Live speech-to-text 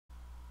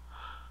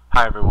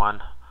Hi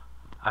everyone.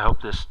 I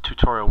hope this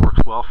tutorial works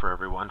well for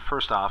everyone.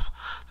 First off,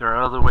 there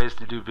are other ways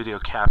to do video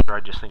capture. I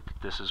just think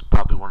that this is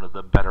probably one of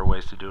the better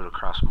ways to do it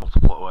across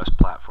multiple OS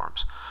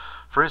platforms.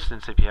 For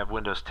instance, if you have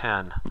Windows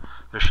 10,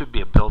 there should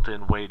be a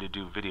built-in way to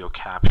do video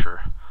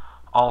capture.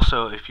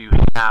 Also, if you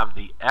have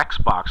the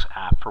Xbox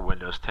app for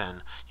Windows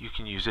 10, you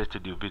can use it to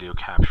do video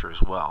capture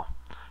as well.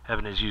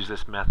 Evan has used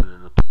this method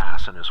in the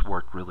past and it's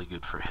worked really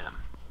good for him.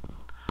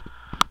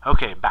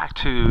 Okay, back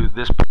to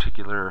this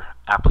particular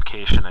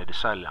application I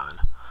decided on,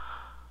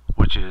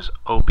 which is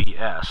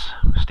OBS,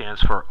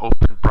 stands for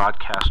Open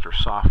Broadcaster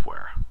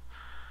Software.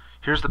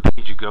 Here's the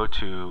page you go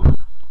to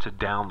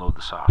download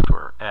the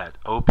software at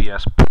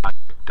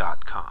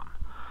obsproject.com.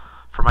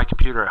 For my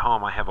computer at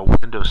home, I have a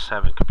Windows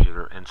 7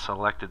 computer and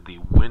selected the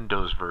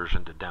Windows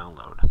version to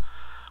download.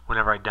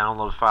 Whenever I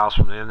download files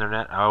from the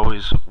internet, I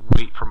always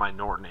wait for my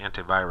Norton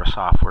antivirus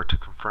software to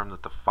confirm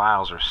that the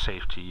files are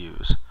safe to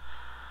use.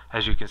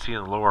 As you can see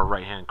in the lower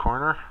right hand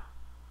corner,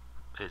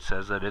 it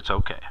says that it's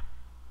okay.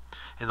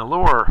 In the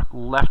lower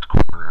left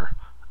corner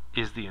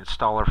is the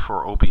installer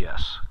for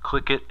OBS.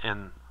 Click it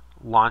and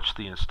launch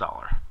the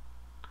installer.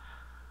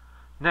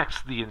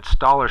 Next, the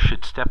installer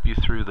should step you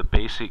through the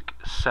basic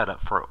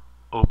setup for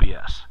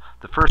OBS.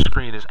 The first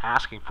screen is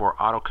asking for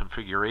auto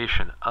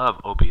configuration of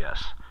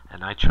OBS,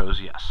 and I chose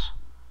yes.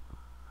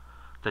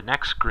 The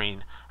next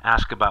screen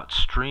asks about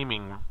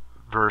streaming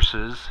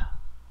versus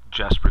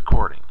just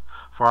recording.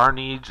 For our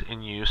needs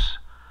and use,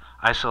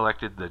 I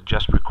selected the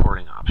just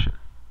recording option.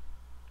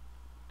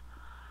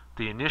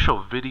 The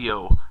initial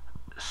video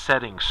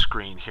settings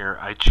screen here,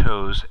 I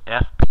chose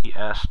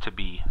FPS to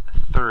be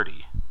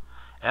 30.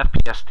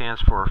 FPS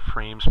stands for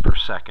frames per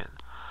second.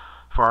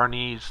 For our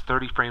needs,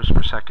 30 frames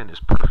per second is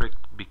perfect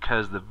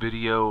because the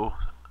videos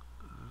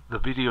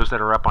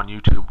that are up on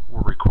YouTube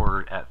were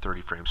recorded at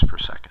 30 frames per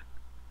second.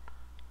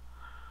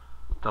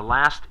 The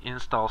last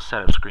install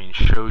setup screen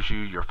shows you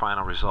your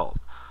final result.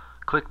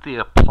 Click the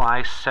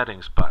Apply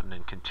Settings button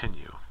and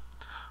continue.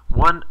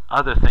 One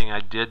other thing I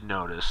did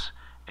notice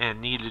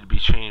and needed to be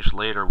changed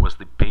later was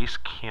the base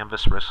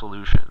canvas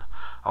resolution.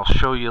 I'll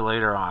show you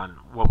later on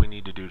what we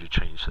need to do to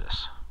change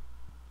this.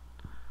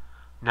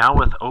 Now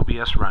with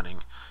OBS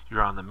running,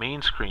 you're on the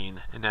main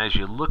screen, and as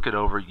you look it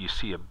over, you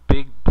see a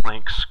big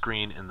blank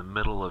screen in the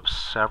middle of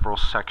several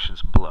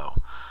sections below.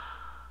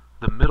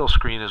 The middle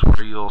screen is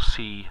where you'll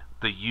see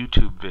the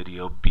YouTube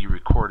video be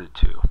recorded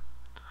to.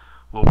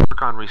 We'll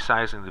work on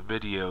resizing the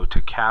video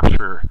to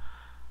capture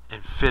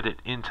and fit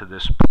it into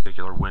this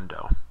particular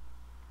window.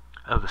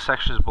 Of the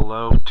sections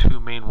below,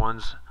 two main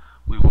ones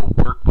we will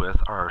work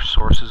with are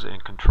sources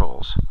and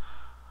controls.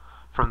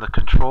 From the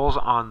controls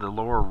on the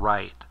lower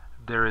right,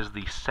 there is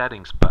the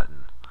settings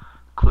button.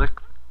 Click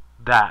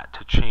that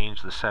to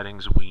change the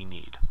settings we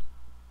need.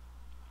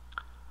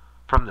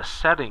 From the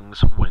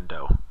settings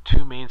window,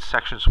 two main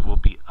sections will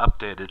be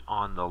updated.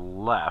 On the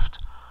left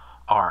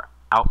are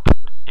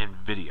output and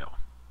video.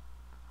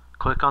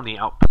 Click on the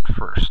output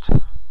first.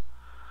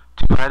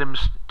 Two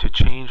items to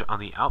change on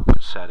the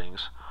output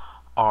settings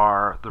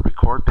are the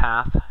record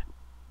path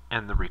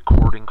and the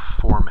recording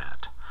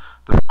format.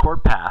 The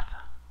record path,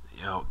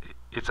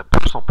 it's a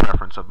personal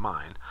preference of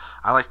mine.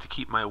 I like to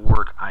keep my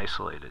work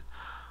isolated.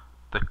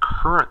 The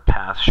current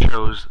path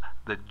shows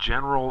the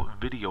general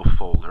video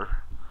folder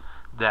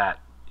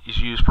that is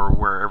used for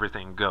where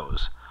everything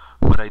goes.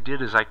 What I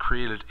did is I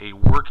created a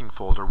working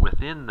folder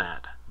within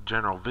that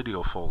general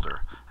video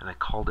folder, and I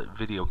called it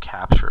video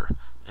capture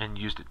and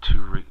used it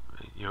to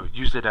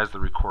used it as the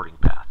recording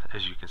path,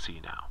 as you can see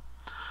now.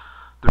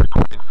 The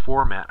recording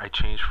format I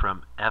changed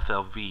from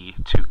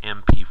FLV to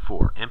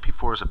MP4.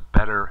 MP4 is a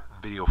better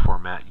video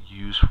format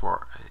used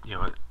for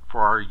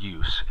our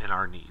use and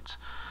our needs.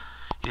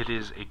 It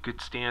is a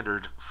good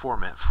standard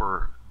format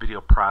for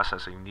video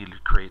processing needed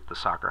to create the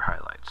soccer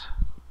highlights.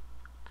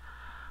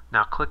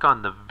 Now click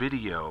on the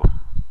video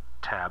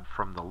tab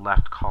from the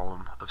left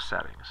column of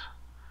settings.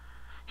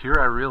 Here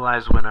I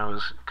realized when I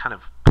was kind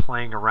of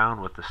playing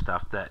around with the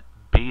stuff that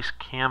base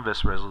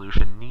canvas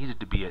resolution needed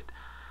to be at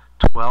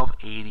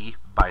 1280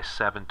 by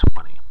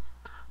 720.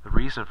 The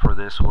reason for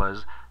this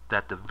was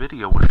that the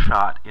video was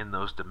shot in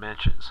those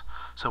dimensions.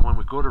 So when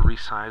we go to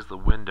resize the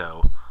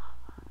window,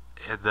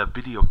 the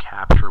video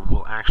capture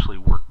will actually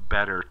work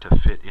better to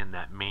fit in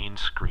that main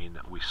screen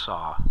that we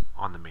saw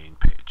on the main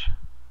page.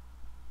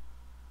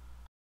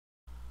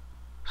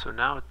 So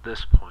now at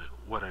this point,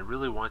 what I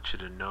really want you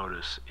to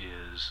notice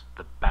is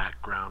the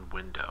background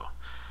window.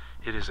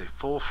 It is a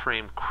full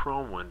frame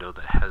Chrome window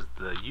that has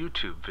the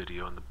YouTube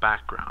video in the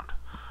background.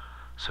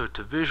 So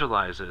to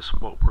visualize this,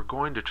 what we're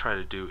going to try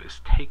to do is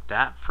take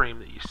that frame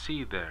that you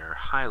see there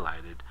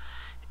highlighted,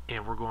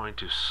 and we're going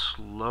to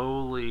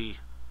slowly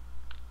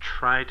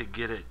try to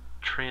get it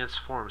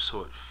transformed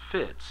so it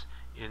fits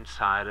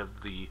inside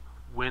of the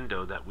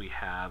window that we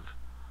have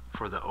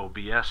for the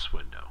OBS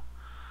window.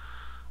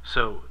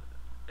 So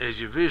as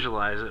you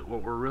visualize it,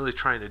 what we're really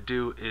trying to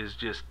do is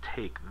just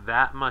take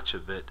that much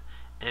of it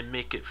and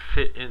make it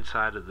fit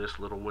inside of this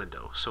little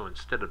window. So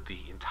instead of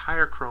the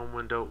entire Chrome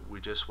window, we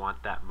just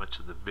want that much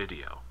of the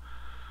video.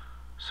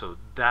 So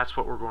that's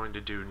what we're going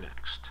to do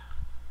next.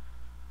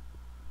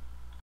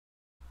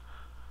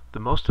 The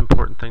most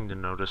important thing to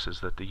notice is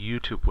that the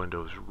YouTube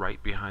window is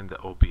right behind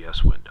the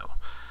OBS window.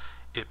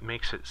 It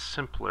makes it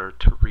simpler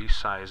to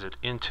resize it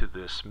into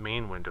this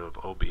main window of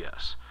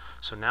OBS.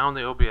 So now in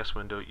the OBS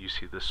window you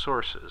see the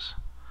sources.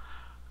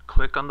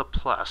 Click on the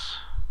plus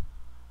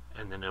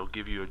and then it'll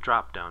give you a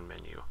drop down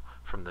menu.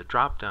 From the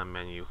drop down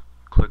menu,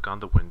 click on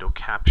the window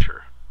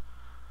capture.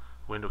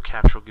 Window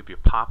capture will give you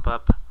a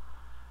pop-up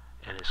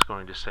and it's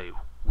going to say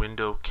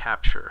window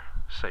capture.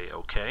 Say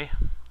OK.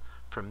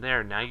 From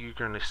there, now you're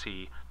going to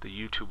see the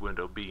YouTube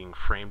window being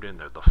framed in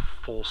there, the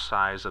full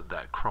size of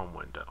that Chrome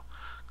window.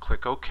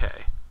 Click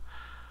OK.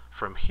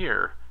 From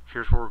here,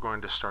 here's where we're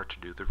going to start to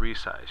do the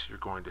resize. You're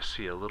going to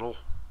see a little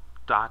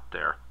dot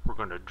there. We're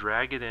going to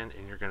drag it in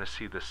and you're going to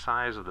see the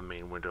size of the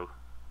main window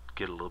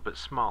get a little bit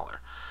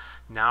smaller.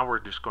 Now we're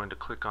just going to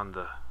click on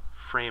the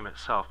frame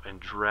itself and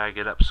drag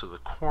it up so the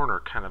corner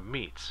kind of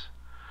meets.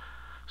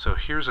 So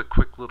here's a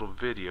quick little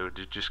video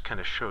to just kind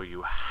of show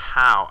you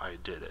how I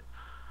did it.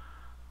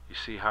 You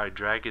see how I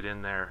drag it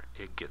in there,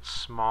 it gets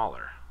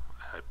smaller.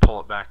 I pull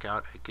it back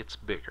out, it gets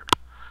bigger.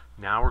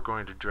 Now we're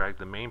going to drag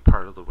the main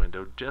part of the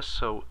window just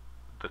so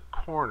the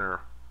corner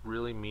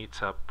really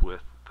meets up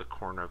with the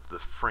corner of the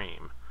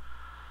frame.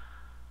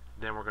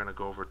 Then we're going to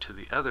go over to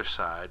the other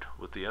side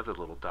with the other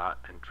little dot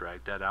and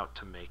drag that out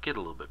to make it a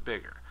little bit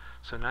bigger.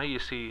 So now you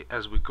see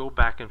as we go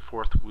back and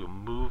forth, we'll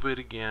move it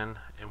again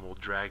and we'll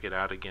drag it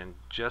out again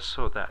just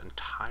so that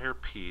entire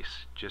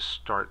piece just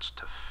starts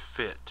to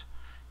fit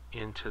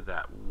into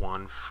that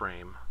one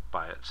frame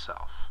by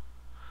itself.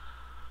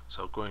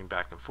 So going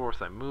back and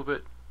forth, I move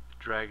it,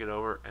 drag it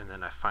over, and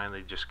then I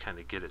finally just kind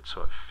of get it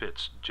so it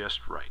fits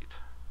just right.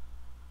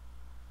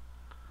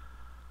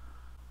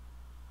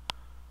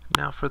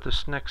 Now for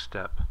this next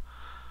step,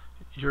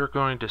 you're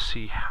going to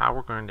see how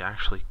we're going to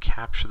actually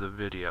capture the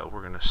video.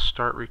 We're going to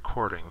start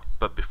recording,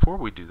 but before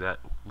we do that,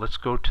 let's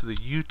go to the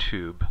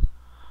YouTube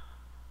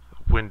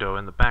window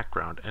in the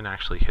background and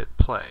actually hit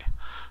play.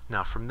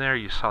 Now from there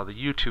you saw the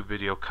YouTube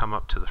video come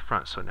up to the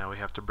front, so now we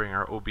have to bring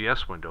our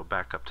OBS window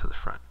back up to the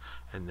front,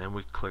 and then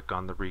we click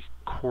on the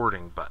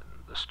recording button,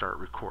 the start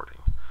recording.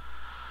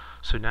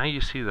 So now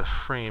you see the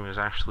frame is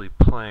actually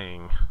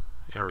playing,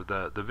 or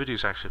the video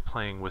is actually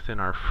playing within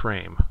our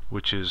frame,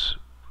 which is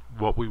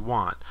what we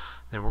want.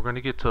 Then we're going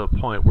to get to a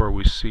point where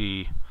we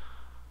see,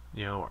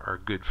 you know, our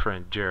good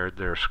friend Jared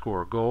there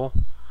score a goal,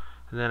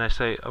 and then I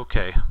say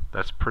okay,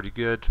 that's pretty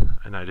good,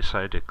 and I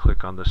decide to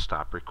click on the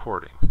stop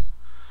recording.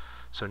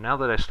 So now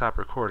that I stop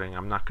recording,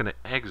 I'm not going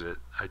to exit.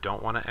 I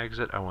don't want to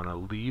exit. I want to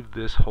leave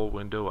this whole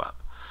window up.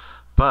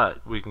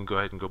 But we can go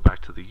ahead and go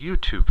back to the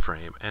YouTube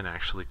frame and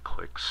actually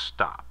click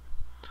stop.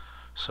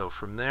 So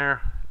from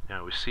there,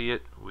 now we see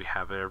it, we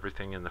have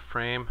everything in the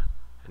frame,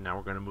 and now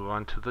we're going to move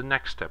on to the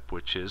next step,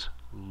 which is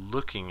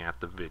looking at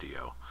the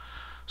video.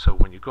 So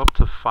when you go up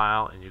to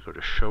File and you go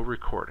to Show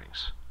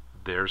Recordings,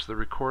 there's the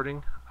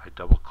recording. I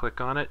double click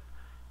on it,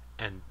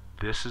 and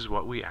this is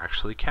what we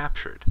actually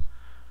captured.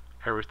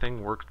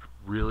 Everything worked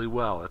really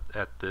well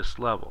at this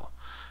level.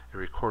 It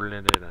recorded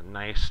it at a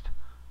nice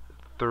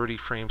 30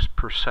 frames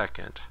per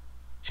second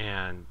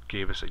and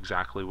gave us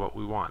exactly what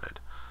we wanted.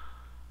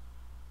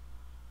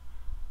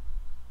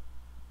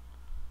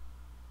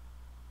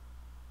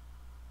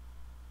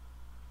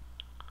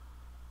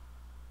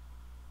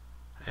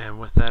 And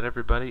with that,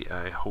 everybody,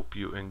 I hope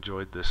you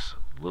enjoyed this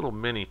little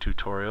mini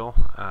tutorial.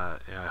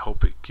 I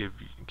hope it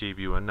gave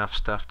you enough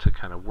stuff to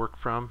kind of work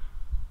from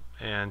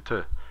and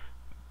to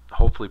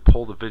hopefully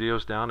pull the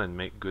videos down and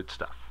make good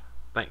stuff.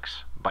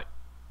 Thanks. Bye.